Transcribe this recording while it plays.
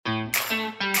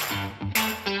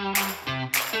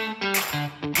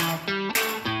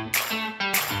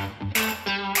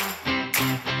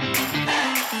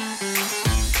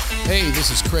Hey,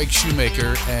 this is Craig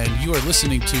Shoemaker, and you are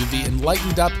listening to the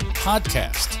Enlightened Up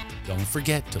podcast. Don't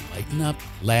forget to lighten up,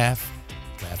 laugh.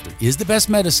 Laughter is the best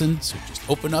medicine, so just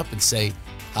open up and say,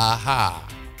 ha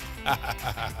ha.